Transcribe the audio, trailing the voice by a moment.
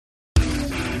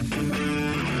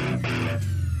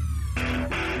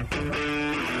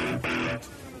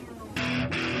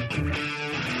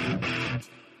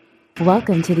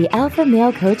Welcome to the Alpha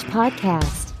Male Coach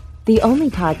Podcast, the only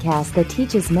podcast that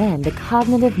teaches men the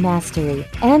cognitive mastery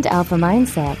and alpha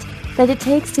mindset that it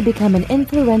takes to become an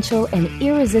influential and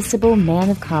irresistible man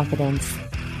of confidence.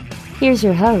 Here's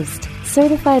your host,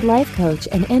 certified life coach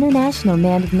and international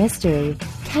man of mystery,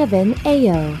 Kevin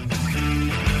Ayo.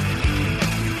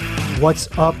 What's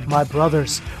up, my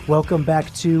brothers? Welcome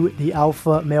back to the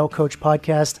Alpha Male Coach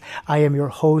Podcast. I am your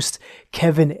host,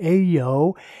 Kevin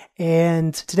Ayo,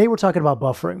 and today we're talking about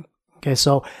buffering. Okay,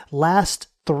 so last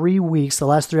 3 weeks, the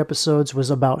last 3 episodes was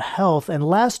about health, and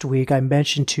last week I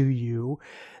mentioned to you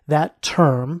that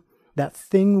term, that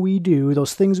thing we do,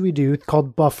 those things we do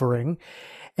called buffering,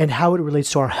 and how it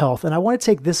relates to our health. And I want to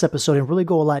take this episode and really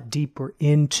go a lot deeper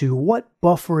into what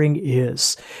buffering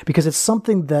is, because it's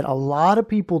something that a lot of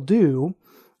people do,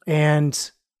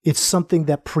 and it's something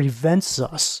that prevents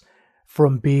us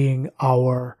from being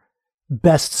our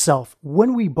best self.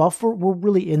 When we buffer, we're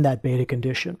really in that beta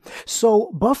condition.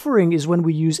 So buffering is when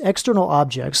we use external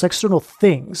objects, external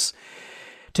things,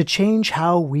 to change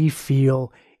how we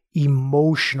feel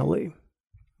emotionally.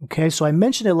 Okay, so I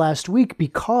mentioned it last week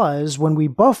because when we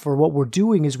buffer, what we're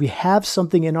doing is we have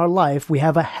something in our life, we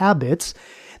have a habit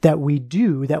that we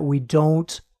do that we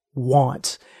don't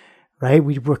want, right?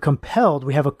 We're compelled,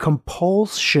 we have a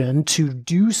compulsion to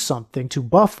do something, to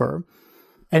buffer,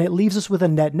 and it leaves us with a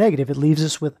net negative. It leaves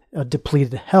us with a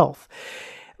depleted health.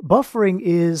 Buffering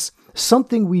is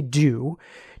something we do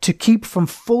to keep from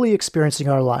fully experiencing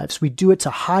our lives. We do it to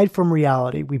hide from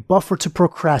reality. We buffer to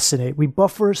procrastinate. We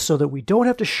buffer so that we don't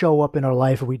have to show up in our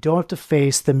life and we don't have to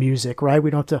face the music, right? We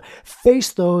don't have to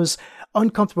face those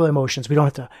uncomfortable emotions. We don't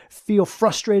have to feel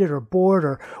frustrated or bored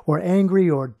or angry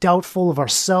or doubtful of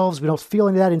ourselves. We don't feel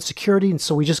any of that insecurity. And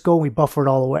so we just go and we buffer it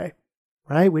all away,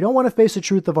 right? We don't want to face the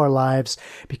truth of our lives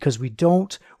because we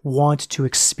don't want to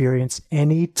experience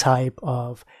any type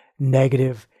of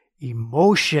negative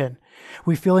emotion.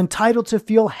 We feel entitled to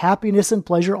feel happiness and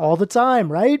pleasure all the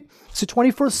time, right? It's the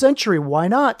 21st century. Why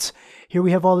not? Here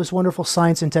we have all this wonderful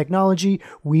science and technology.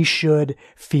 We should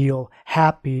feel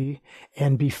happy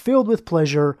and be filled with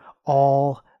pleasure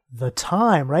all the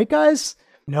time, right, guys?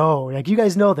 No, like you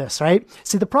guys know this, right?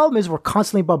 See, the problem is we're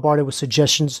constantly bombarded with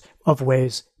suggestions of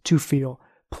ways to feel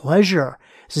pleasure.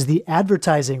 This is the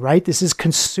advertising, right? This is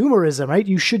consumerism, right?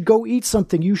 You should go eat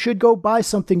something. You should go buy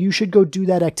something. You should go do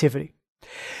that activity.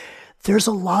 There's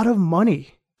a lot of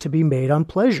money to be made on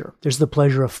pleasure. There's the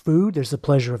pleasure of food. There's the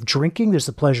pleasure of drinking. There's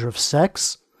the pleasure of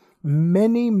sex.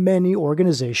 Many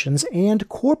organizations and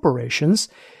corporations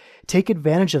take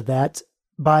advantage of that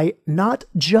by not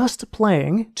just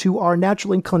playing to our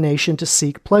natural inclination to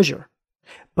seek pleasure,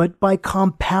 but by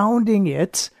compounding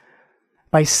it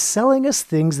by selling us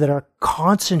things that are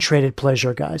concentrated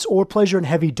pleasure, guys, or pleasure in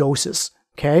heavy doses,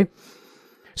 okay?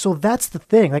 So that's the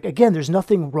thing. Like, again, there's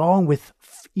nothing wrong with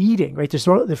eating, right? There's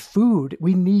the food.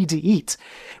 We need to eat.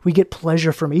 We get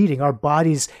pleasure from eating. Our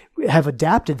bodies have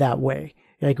adapted that way.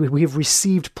 Like we have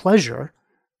received pleasure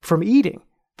from eating.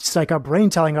 It's like our brain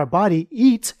telling our body,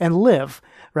 eat and live,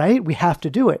 right? We have to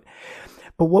do it.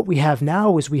 But what we have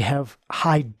now is we have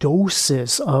high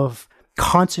doses of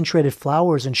concentrated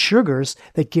flours and sugars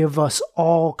that give us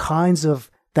all kinds of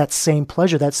that same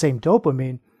pleasure, that same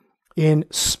dopamine in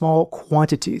small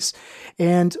quantities.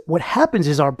 And what happens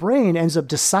is our brain ends up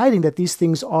deciding that these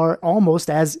things are almost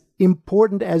as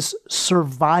important as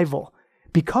survival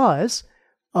because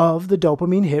of the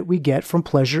dopamine hit we get from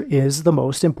pleasure is the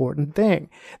most important thing.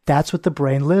 That's what the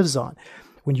brain lives on.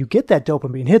 When you get that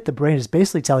dopamine hit, the brain is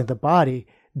basically telling the body,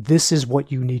 this is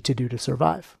what you need to do to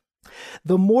survive.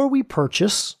 The more we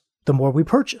purchase, the more we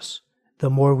purchase. The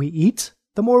more we eat,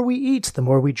 the more we eat. The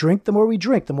more we drink, the more we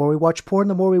drink. The more we watch porn,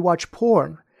 the more we watch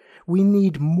porn. We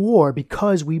need more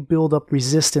because we build up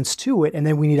resistance to it, and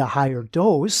then we need a higher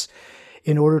dose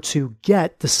in order to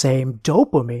get the same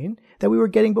dopamine that we were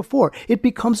getting before. It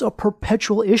becomes a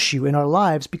perpetual issue in our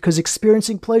lives because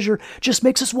experiencing pleasure just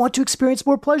makes us want to experience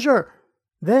more pleasure.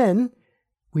 Then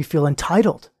we feel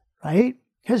entitled, right?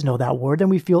 You guys know that word. Then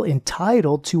we feel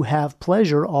entitled to have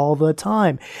pleasure all the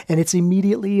time. And it's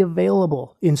immediately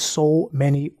available in so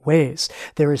many ways.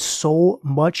 There is so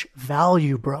much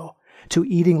value, bro, to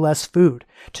eating less food,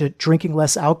 to drinking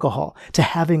less alcohol, to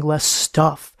having less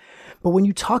stuff. But when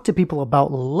you talk to people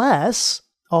about less,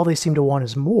 all they seem to want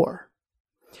is more.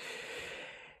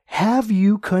 Have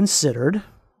you considered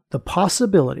the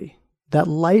possibility that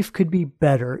life could be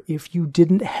better if you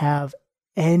didn't have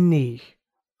any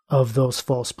of those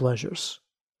false pleasures,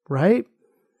 right?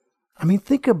 I mean,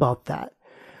 think about that.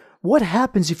 What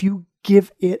happens if you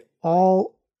give it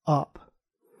all up?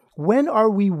 When are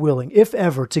we willing, if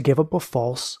ever, to give up a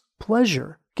false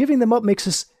pleasure? Giving them up makes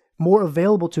us more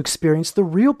available to experience the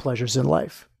real pleasures in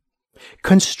life.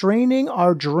 Constraining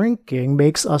our drinking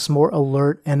makes us more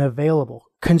alert and available.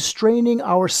 Constraining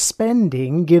our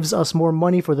spending gives us more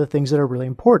money for the things that are really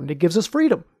important. It gives us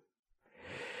freedom.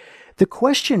 The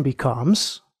question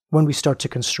becomes, when we start to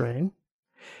constrain,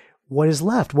 what is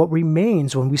left? What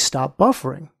remains when we stop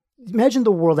buffering? Imagine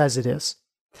the world as it is.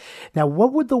 Now,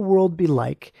 what would the world be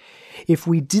like if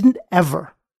we didn't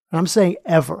ever, and I'm saying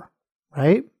ever,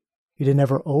 right? You didn't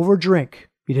ever overdrink.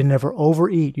 You didn't ever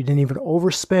overeat. You didn't even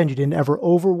overspend. You didn't ever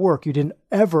overwork. You didn't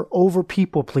ever over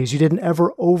people please. You didn't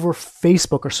ever over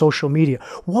Facebook or social media.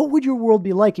 What would your world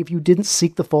be like if you didn't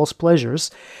seek the false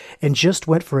pleasures and just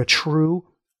went for a true,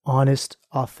 honest,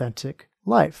 authentic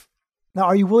life? Now,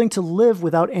 are you willing to live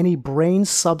without any brain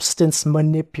substance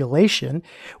manipulation,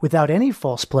 without any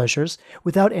false pleasures,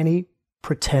 without any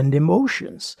pretend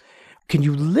emotions? Can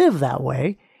you live that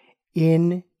way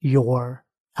in your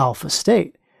alpha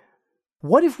state?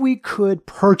 What if we could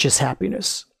purchase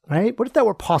happiness, right? What if that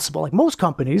were possible? Like most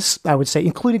companies, I would say,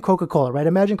 including Coca-Cola, right?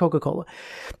 Imagine Coca-Cola.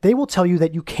 They will tell you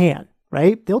that you can,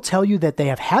 right? They'll tell you that they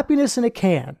have happiness in a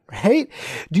can, right?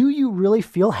 Do you really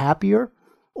feel happier?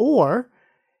 Or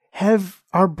have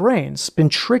our brains been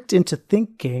tricked into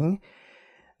thinking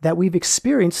that we've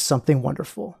experienced something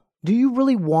wonderful? Do you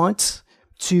really want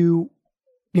to,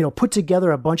 put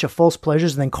together a bunch of false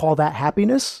pleasures and then call that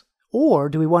happiness? Or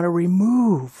do we want to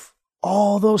remove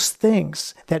all those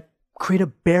things that create a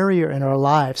barrier in our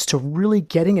lives to really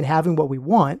getting and having what we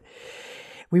want?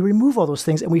 We remove all those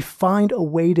things and we find a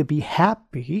way to be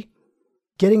happy,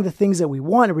 getting the things that we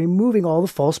want and removing all the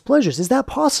false pleasures. Is that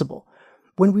possible?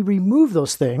 When we remove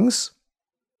those things,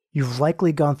 you've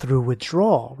likely gone through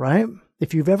withdrawal, right?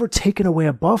 If you've ever taken away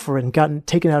a buffer and gotten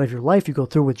taken out of your life, you go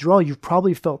through withdrawal, you've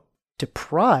probably felt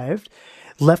deprived,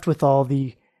 left with all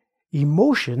the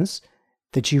emotions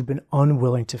that you've been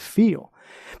unwilling to feel.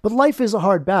 But life is a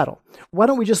hard battle. Why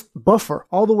don't we just buffer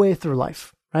all the way through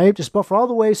life, right? Just buffer all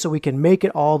the way so we can make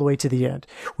it all the way to the end.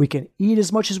 We can eat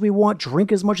as much as we want,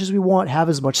 drink as much as we want, have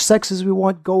as much sex as we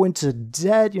want, go into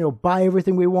debt, buy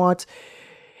everything we want.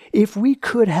 If we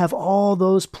could have all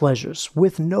those pleasures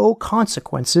with no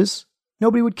consequences,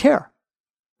 nobody would care,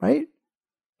 right?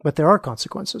 But there are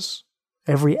consequences.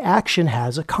 Every action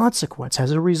has a consequence,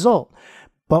 has a result.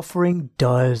 Buffering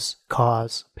does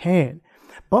cause pain.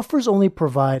 Buffers only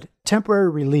provide temporary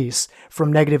release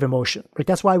from negative emotion, right?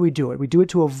 That's why we do it. We do it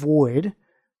to avoid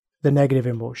the negative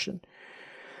emotion.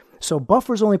 So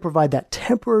buffers only provide that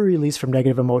temporary release from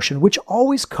negative emotion, which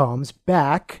always comes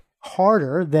back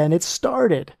harder than it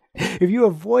started. If you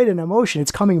avoid an emotion,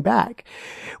 it's coming back.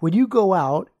 When you go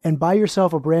out and buy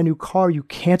yourself a brand new car you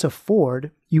can't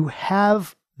afford, you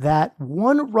have that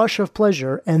one rush of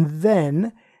pleasure and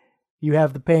then you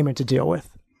have the payment to deal with,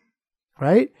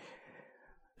 right?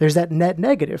 There's that net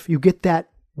negative. You get that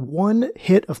one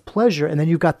hit of pleasure, and then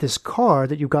you've got this car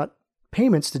that you've got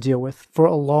payments to deal with for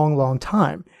a long, long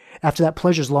time. After that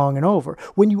pleasure's long and over.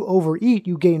 When you overeat,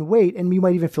 you gain weight, and you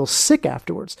might even feel sick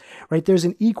afterwards, right? There's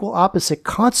an equal opposite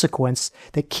consequence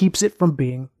that keeps it from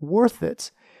being worth it,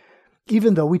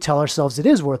 even though we tell ourselves it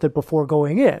is worth it before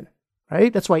going in.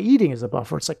 Right? That's why eating is a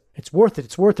buffer. It's like, it's worth it,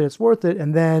 it's worth it, it's worth it.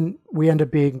 And then we end up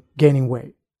gaining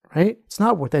weight, right? It's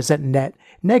not worth it. It's that net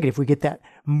negative. We get that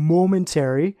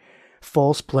momentary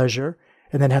false pleasure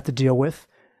and then have to deal with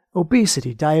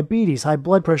obesity, diabetes, high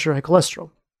blood pressure, high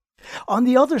cholesterol. On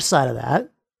the other side of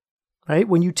that, right?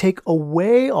 When you take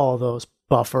away all those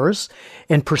buffers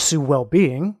and pursue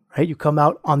well-being, right? You come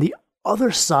out on the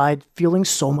other side feeling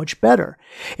so much better.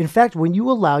 In fact, when you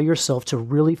allow yourself to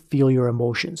really feel your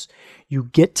emotions, you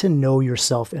get to know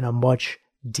yourself in a much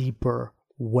deeper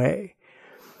way.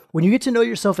 When you get to know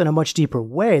yourself in a much deeper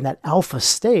way, in that alpha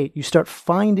state, you start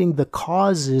finding the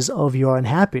causes of your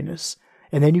unhappiness.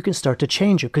 And then you can start to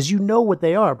change it because you know what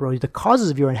they are, bro. The causes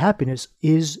of your unhappiness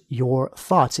is your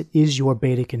thoughts. It is your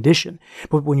beta condition.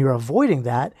 But when you're avoiding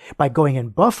that by going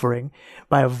and buffering,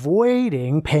 by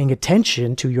avoiding paying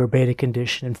attention to your beta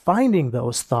condition and finding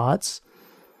those thoughts,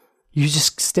 you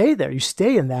just stay there. You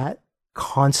stay in that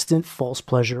constant false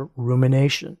pleasure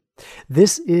rumination.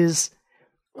 This is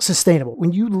sustainable.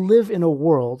 When you live in a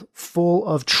world full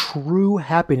of true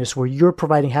happiness, where you're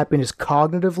providing happiness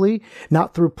cognitively,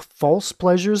 not through false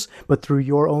pleasures, but through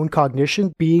your own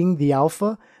cognition, being the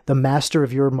alpha, the master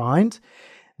of your mind,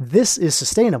 this is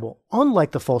sustainable,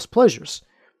 unlike the false pleasures.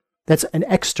 That's an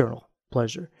external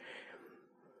pleasure.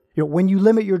 When you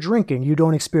limit your drinking, you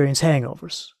don't experience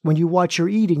hangovers. When you watch your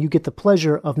eating, you get the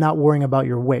pleasure of not worrying about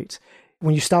your weight.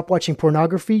 When you stop watching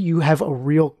pornography, you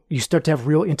start to have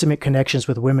real intimate connections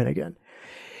with women again.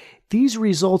 these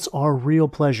results are real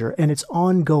pleasure, and it's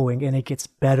ongoing, and it gets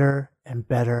better and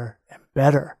better and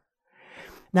better.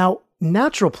 Now,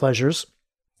 natural pleasures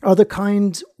are the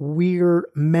kind we're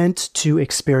meant to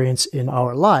experience in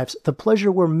our lives. The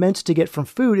pleasure we're meant to get from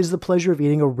food is the pleasure of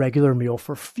eating a regular meal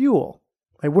for fuel.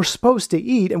 Like, we're supposed to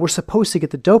eat, and we're supposed to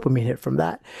get the dopamine hit from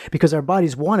that because our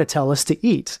bodies want to tell us to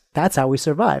eat. That's how we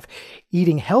survive.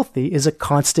 Eating healthy is a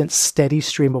constant, steady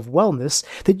stream of wellness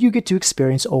that you get to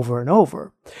experience over and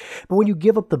over. But when you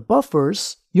give up the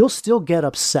buffers, you'll still get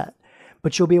upset,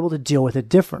 but you'll be able to deal with it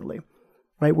differently,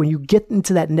 right? When you get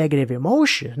into that negative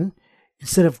emotion,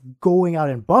 instead of going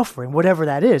out and buffering, whatever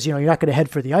that is, you're not going to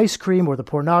head for the ice cream or the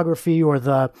pornography or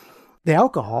the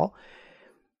alcohol.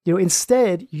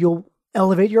 Instead, you'll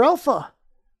elevate your alpha.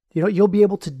 You'll be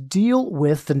able to deal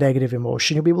with the negative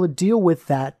emotion. You'll be able to deal with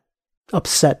that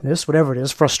upsetness, whatever it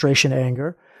is, frustration,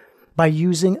 anger, by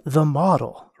using the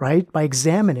model, right? By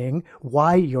examining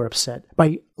why you're upset,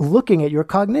 by looking at your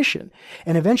cognition.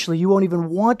 And eventually you won't even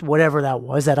want whatever that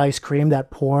was, that ice cream,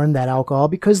 that porn, that alcohol,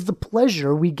 because the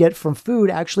pleasure we get from food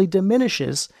actually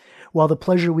diminishes, while the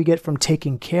pleasure we get from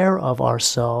taking care of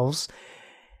ourselves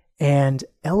and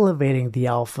elevating the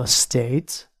alpha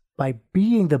state by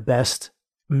being the best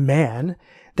man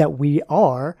that we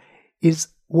are is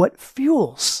what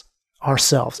fuels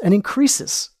ourselves and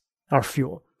increases our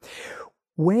fuel.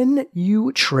 When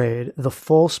you trade the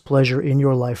false pleasure in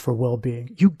your life for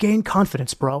well-being, you gain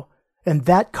confidence, bro. And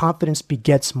that confidence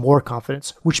begets more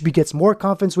confidence, which begets more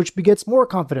confidence, which begets more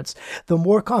confidence. The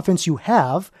more confidence you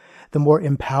have, the more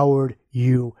empowered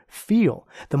you feel,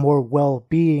 the more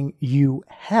well-being you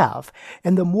have,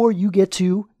 and the more you get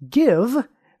to give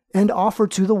and offer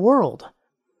to the world.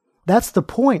 That's the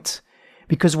point,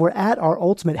 because we're at our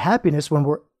ultimate happiness when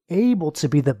we're able to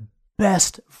be the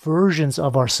best versions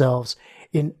of ourselves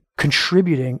in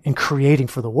contributing and creating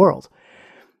for the world.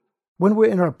 When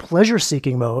we're in our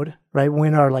pleasure-seeking mode, right? When we're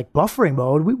in our buffering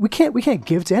mode, we can't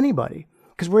give to anybody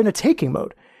because we're in a taking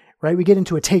mode, right? We get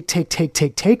into a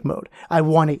take mode. I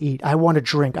want to eat. I want to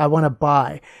drink. I want to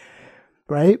buy,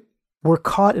 right? We're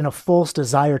caught in a false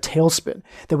desire tailspin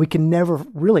that we can never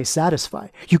really satisfy.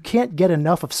 You can't get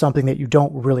enough of something that you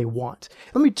don't really want.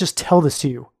 Let me just tell this to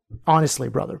you, honestly,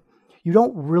 brother. You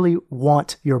don't really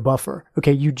want your buffer,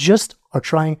 okay? You just are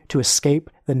trying to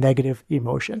escape the negative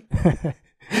emotion.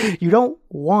 You don't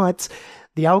want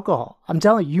the alcohol. I'm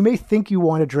telling you, you may think you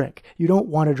want to drink. You don't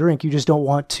want to drink. You just don't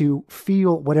want to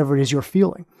feel whatever it is you're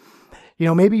feeling.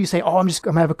 Maybe you say, I'm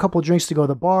going to have a couple of drinks to go to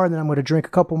the bar, and then I'm going to drink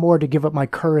a couple more to give up my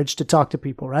courage to talk to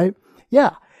people, right?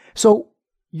 Yeah. So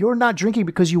you're not drinking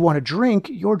because you want to drink.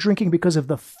 You're drinking because of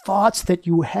the thoughts that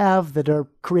you have that are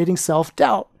creating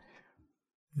self-doubt.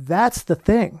 That's the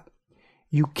thing.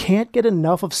 You can't get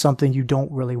enough of something you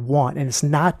don't really want. And it's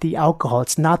not the alcohol.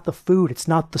 It's not the food. It's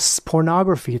not the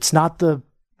pornography. It's not the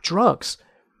drugs.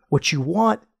 What you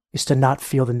want is to not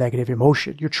feel the negative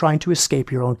emotion. You're trying to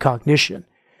escape your own cognition.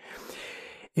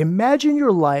 Imagine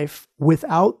your life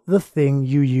without the thing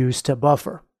you use to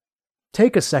buffer.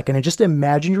 Take a second and just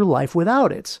imagine your life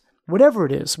without it. Whatever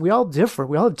it is, we all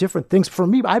different. We all have different things. For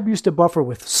me, I used to buffer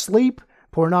with sleep,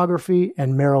 pornography,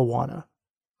 and marijuana.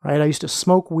 Right? I used to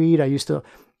smoke weed. I used to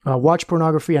watch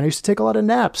pornography, and I used to take a lot of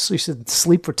naps. I used to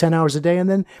sleep for 10 hours a day and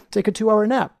then take a 2-hour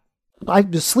nap. I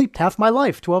just slept half my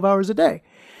life, 12 hours a day.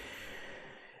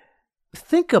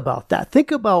 Think about that.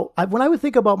 When I would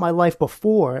think about my life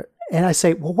before, and I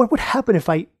say, well, what would happen if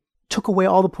I took away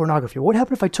all the pornography? What would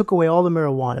happen if I took away all the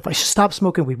marijuana? If I stopped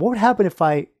smoking weed? What would happen if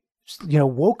I,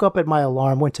 woke up at my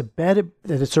alarm, went to bed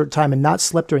at a certain time and not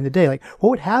slept during the day? What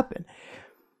would happen?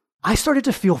 I started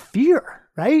to feel fear,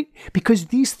 right? Because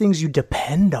these things you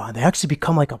depend on, they actually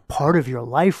become like a part of your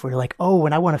life where you're like, oh,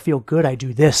 when I want to feel good, I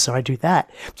do this or I do that.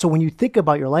 So when you think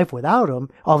about your life without them,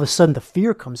 all of a sudden the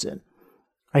fear comes in,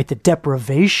 right? The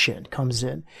deprivation comes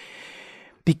in.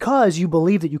 Because you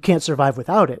believe that you can't survive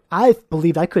without it. I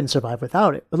believed I couldn't survive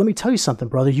without it. But let me tell you something,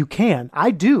 brother. You can.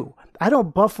 I do. I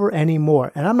don't buffer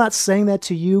anymore. And I'm not saying that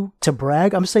to you to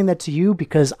brag. I'm saying that to you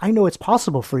because I know it's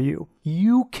possible for you.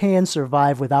 You can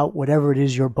survive without whatever it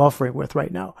is you're buffering with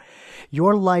right now.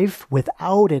 Your life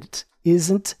without it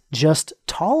isn't just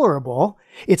tolerable.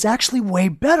 It's actually way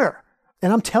better.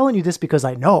 And I'm telling you this because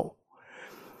I know.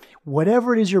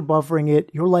 Whatever it is you're buffering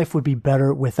it, your life would be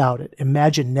better without it.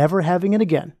 Imagine never having it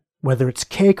again, whether it's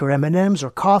cake or M&Ms or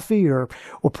coffee or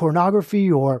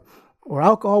pornography or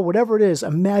alcohol, whatever it is.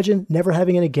 Imagine never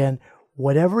having it again,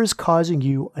 whatever is causing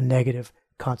you a negative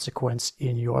consequence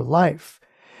in your life.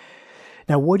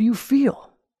 Now, what do you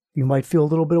feel? You might feel a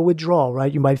little bit of withdrawal,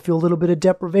 right? You might feel a little bit of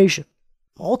deprivation.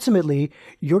 Ultimately,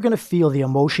 you're going to feel the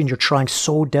emotion you're trying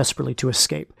so desperately to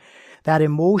escape. that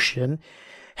emotion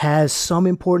has some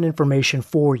important information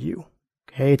for you.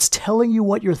 Okay, it's telling you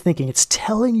what you're thinking. It's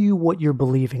telling you what you're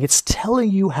believing. It's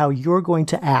telling you how you're going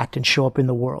to act and show up in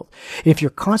the world. If you're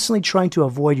constantly trying to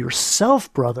avoid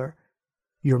yourself, brother,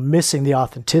 you're missing the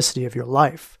authenticity of your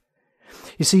life.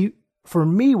 You see, for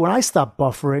me, when I stopped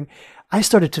buffering, I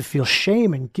started to feel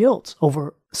shame and guilt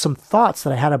over some thoughts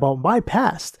that I had about my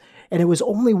past. And it was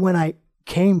only when I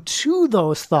came to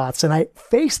those thoughts and I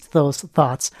faced those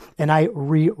thoughts and I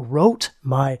rewrote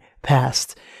my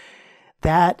past,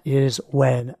 that is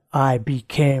when I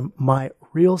became my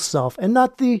real self and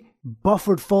not the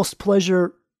buffered false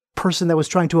pleasure person that was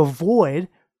trying to avoid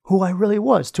who I really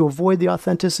was, to avoid the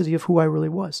authenticity of who I really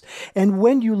was. And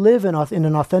when you live in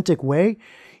an authentic way,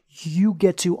 you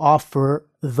get to offer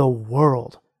the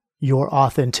world your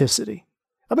authenticity.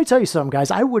 Let me tell you something,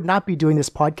 guys. I would not be doing this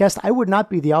podcast. I would not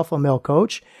be the alpha male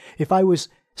coach if I was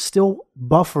still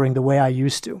buffering the way I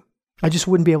used to. I just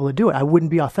wouldn't be able to do it. I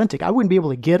wouldn't be authentic. I wouldn't be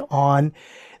able to get on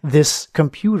this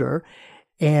computer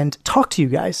and talk to you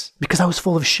guys because I was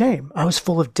full of shame. I was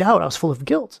full of doubt. I was full of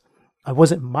guilt. I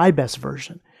wasn't my best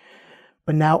version.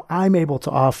 But now I'm able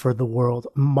to offer the world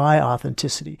my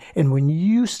authenticity. And when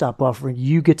you stop buffering,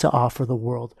 you get to offer the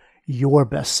world your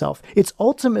best self. It's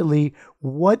ultimately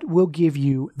what will give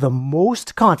you the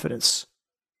most confidence,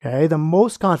 okay? The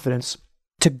most confidence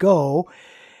to go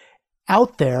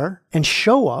out there and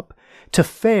show up, to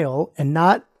fail and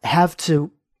not have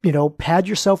to, pad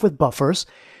yourself with buffers.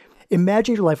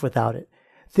 Imagine your life without it.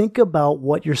 Think about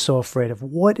what you're so afraid of.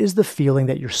 What is the feeling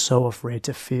that you're so afraid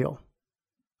to feel?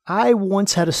 I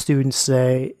once had a student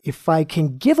say, if I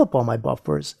can give up all my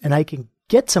buffers and I can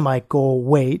get to my goal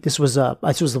weight, this was a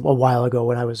while ago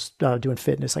when I was doing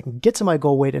fitness, I can get to my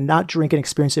goal weight and not drink and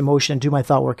experience emotion and do my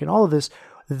thought work and all of this,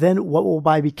 then what will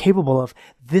I be capable of?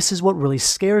 This is what really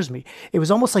scares me. It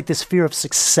was almost like this fear of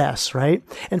success, right?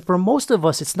 And for most of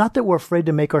us, it's not that we're afraid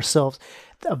to make ourselves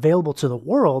available to the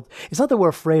world. It's not that we're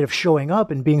afraid of showing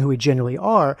up and being who we genuinely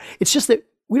are. It's just that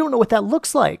we don't know what that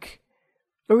looks like.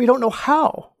 Or we don't know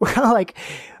how. We're kind of like,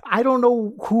 I don't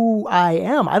know who I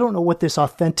am. I don't know what this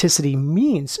authenticity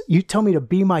means. You tell me to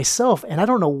be myself, and I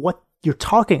don't know what you're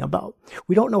talking about.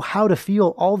 We don't know how to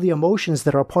feel all the emotions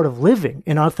that are a part of living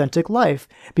an authentic life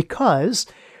because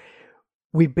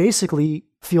we basically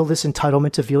feel this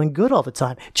entitlement to feeling good all the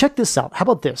time. Check this out. How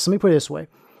about this? Let me put it this way.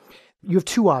 You have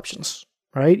two options,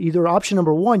 right? Either option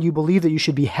number one, you believe that you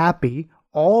should be happy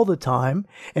all the time.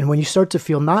 And when you start to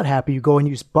feel not happy, you go and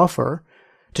use buffer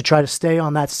to try to stay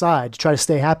on that side, to try to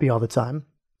stay happy all the time.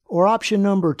 Or option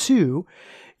number two,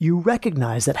 you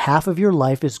recognize that half of your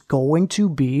life is going to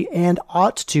be and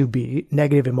ought to be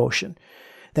negative emotion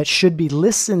that should be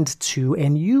listened to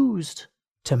and used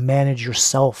to manage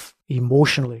yourself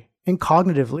emotionally and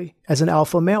cognitively as an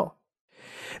alpha male.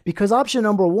 Because option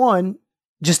number one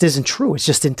just isn't true. It's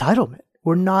just entitlement.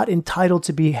 We're not entitled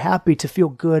to be happy, to feel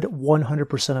good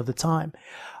 100% of the time.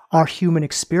 Our human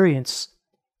experience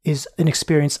is an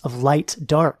experience of light,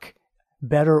 dark,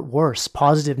 better, worse,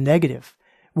 positive, negative,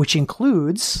 which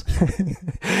includes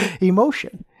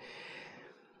emotion.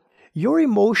 Your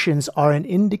emotions are an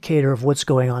indicator of what's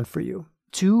going on for you.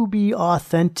 To be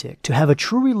authentic, to have a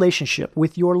true relationship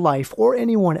with your life or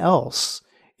anyone else,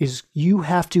 is you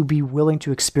have to be willing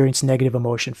to experience negative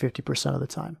emotion 50% of the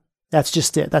time. That's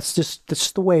just it. That's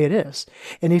just the way it is.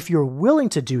 And if you're willing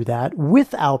to do that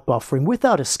without buffering,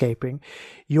 without escaping,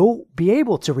 you'll be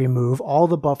able to remove all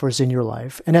the buffers in your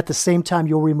life. And at the same time,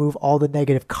 you'll remove all the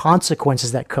negative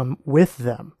consequences that come with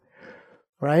them.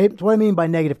 Right? What I mean by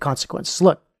negative consequences.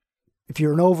 Look, if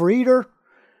you're an overeater,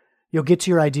 you'll get to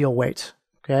your ideal weight.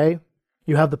 Okay?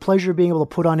 You have the pleasure of being able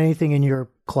to put on anything in your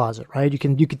closet, right? You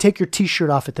can take your t-shirt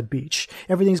off at the beach.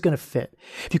 Everything's going to fit.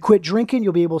 If you quit drinking,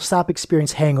 you'll be able to stop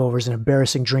experiencing hangovers and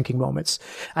embarrassing drinking moments.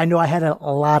 I know I had a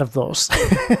lot of those.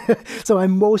 So my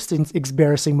most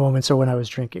embarrassing moments are when I was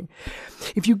drinking.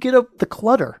 If you get up the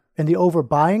clutter and the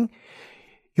overbuying,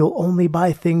 you'll only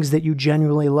buy things that you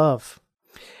genuinely love.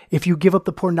 If you give up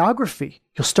the pornography,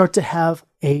 you'll start to have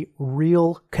a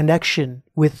real connection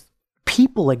with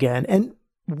people again and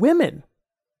women.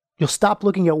 You'll stop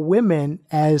looking at women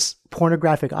as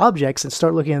pornographic objects and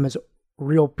start looking at them as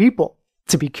real people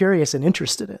to be curious and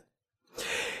interested in.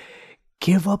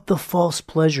 Give up the false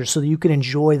pleasure so that you can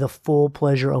enjoy the full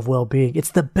pleasure of well-being. It's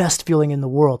the best feeling in the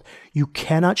world. You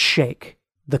cannot shake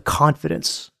the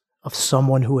confidence of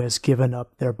someone who has given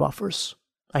up their buffers.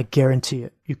 I guarantee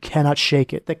it. You cannot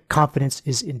shake it. The confidence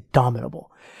is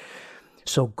indomitable.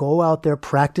 So go out there,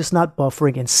 practice not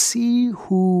buffering, and see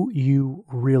who you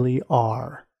really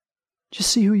are.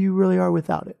 Just see who you really are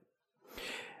without it.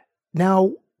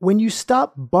 Now, when you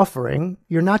stop buffering,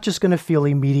 you're not just going to feel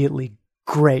immediately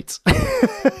great.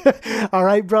 All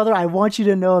right, brother, I want you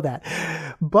to know that.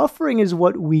 Buffering is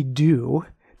what we do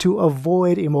to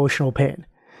avoid emotional pain.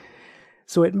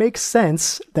 So it makes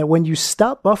sense that when you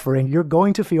stop buffering, you're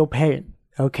going to feel pain,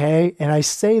 okay? And I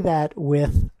say that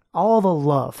with all the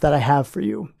love that I have for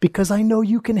you because I know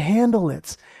you can handle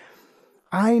it.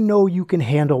 I know you can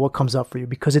handle what comes up for you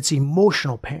because it's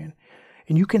emotional pain,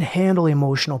 and you can handle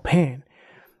emotional pain.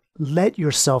 Let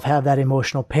yourself have that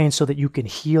emotional pain so that you can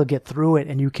heal, get through it,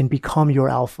 and you can become your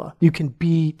alpha. You can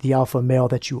be the alpha male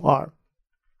that you are.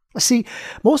 See,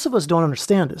 most of us don't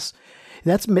understand this.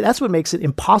 That's what makes it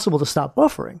impossible to stop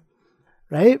buffering,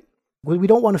 right? We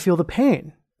don't want to feel the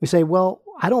pain. We say, well,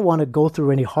 I don't want to go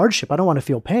through any hardship. I don't want to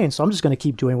feel pain, so I'm just going to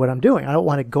keep doing what I'm doing. I don't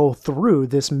want to go through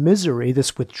this misery,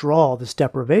 this withdrawal, this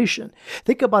deprivation.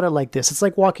 Think about it like this. It's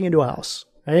like walking into a house,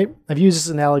 right? I've used this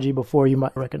analogy before. You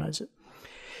might recognize it.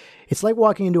 It's like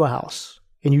walking into a house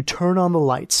and you turn on the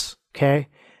lights, okay?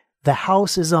 The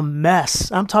house is a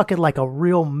mess. I'm talking like a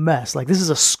real mess. Like this is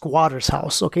a squatter's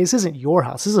house, okay? This isn't your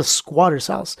house. This is a squatter's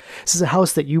house. This is a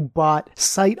house that you bought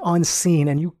sight unseen,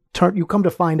 and you come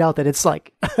to find out that it's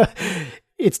like,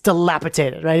 it's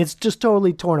dilapidated, right? It's just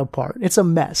totally torn apart. It's a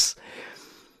mess.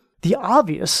 The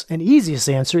obvious and easiest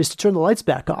answer is to turn the lights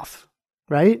back off,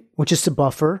 right? Which is to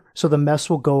buffer so the mess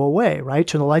will go away, right?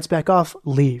 Turn the lights back off,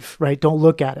 leave, right? Don't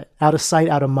look at it. Out of sight,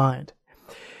 out of mind.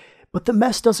 But the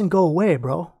mess doesn't go away,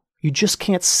 bro. You just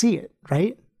can't see it,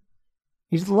 right?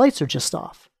 The lights are just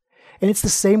off. And it's the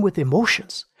same with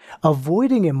emotions.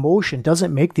 Avoiding emotion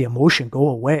doesn't make the emotion go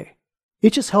away.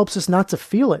 It just helps us not to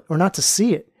feel it or not to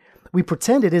see it. We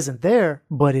pretend it isn't there,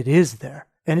 but it is there.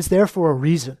 And it's there for a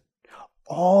reason.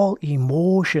 All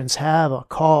emotions have a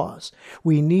cause.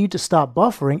 We need to stop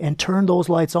buffering and turn those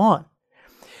lights on.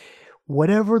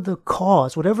 Whatever the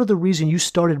cause, whatever the reason you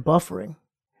started buffering,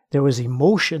 there was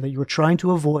emotion that you were trying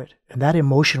to avoid, and that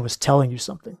emotion was telling you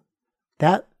something.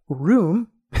 That room,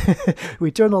 we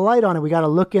turn the light on and we got to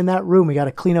look in that room. We got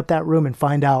to clean up that room and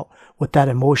find out what that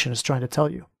emotion is trying to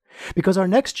tell you. Because our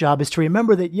next job is to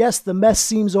remember that, yes, the mess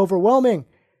seems overwhelming,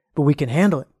 but we can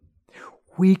handle it.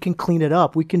 We can clean it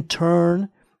up. We can turn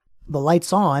the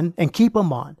lights on and keep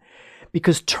them on.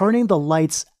 Because turning the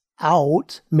lights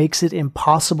out makes it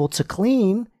impossible to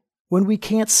clean when we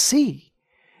can't see.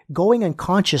 Going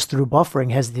unconscious through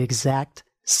buffering has the exact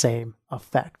same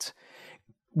effect.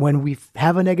 When we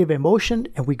have a negative emotion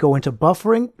and we go into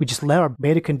buffering, we just let our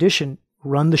beta condition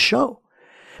run the show.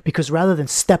 Because rather than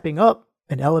stepping up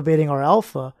and elevating our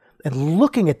alpha and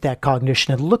looking at that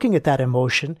cognition and looking at that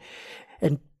emotion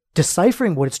and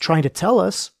deciphering what it's trying to tell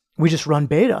us, we just run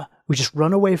beta. We just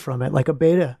run away from it like a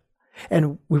beta.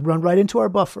 And we run right into our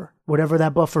buffer, whatever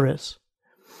that buffer is.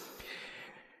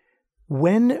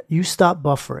 When you stop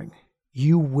buffering,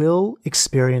 you will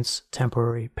experience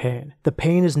temporary pain. The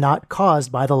pain is not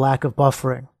caused by the lack of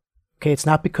buffering. Okay, it's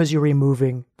not because you're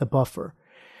removing the buffer.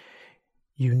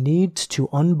 You need to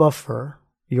unbuffer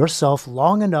yourself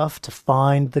long enough to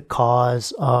find the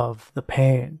cause of the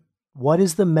pain. What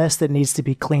is the mess that needs to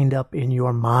be cleaned up in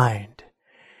your mind?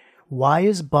 Why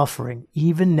is buffering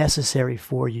even necessary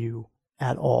for you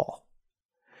at all?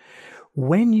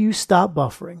 When you stop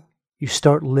buffering, you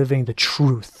start living the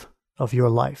truth of your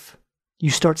life. You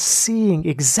start seeing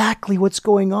exactly what's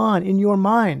going on in your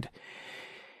mind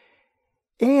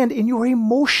and in your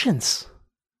emotions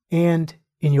and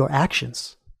in your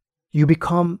actions. You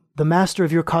become the master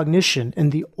of your cognition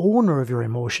and the owner of your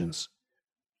emotions.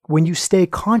 When you stay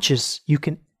conscious, you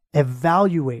can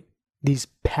evaluate these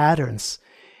patterns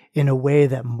in a way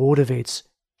that motivates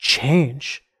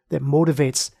change, that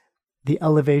motivates the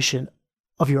elevation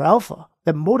of your alpha,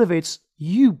 that motivates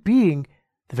you being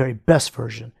the very best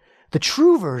version, the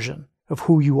true version of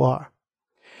who you are.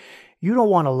 You don't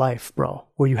want a life, bro,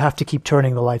 where you have to keep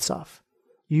turning the lights off.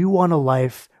 You want a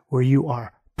life where you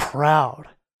are proud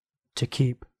to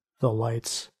keep the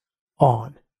lights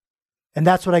on. And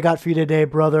that's what I got for you today,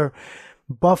 brother.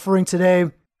 Buffering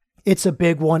today, it's a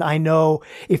big one. I know.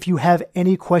 If you have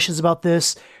any questions about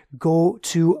this, go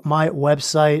to my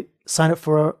website, sign up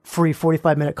for a free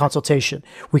 45-minute consultation.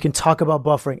 We can talk about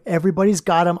buffering. Everybody's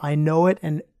got them. I know it.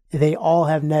 And they all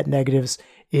have net negatives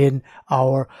in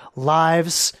our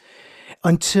lives.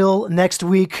 Until next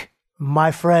week,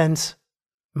 my friend,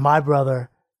 my brother,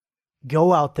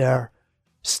 go out there,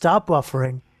 stop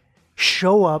buffering,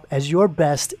 show up as your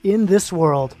best in this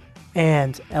world,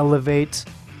 and elevate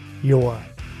your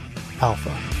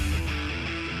alpha.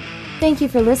 Thank you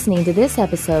for listening to this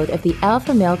episode of the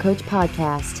Alpha Male Coach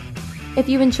Podcast. If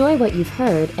you enjoy what you've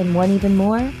heard and want even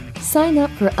more, sign up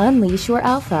for Unleash Your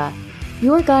Alpha.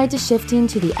 Your guide to shifting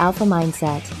to the alpha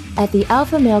mindset at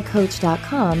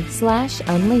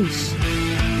thealphamalecoach.com/unleash.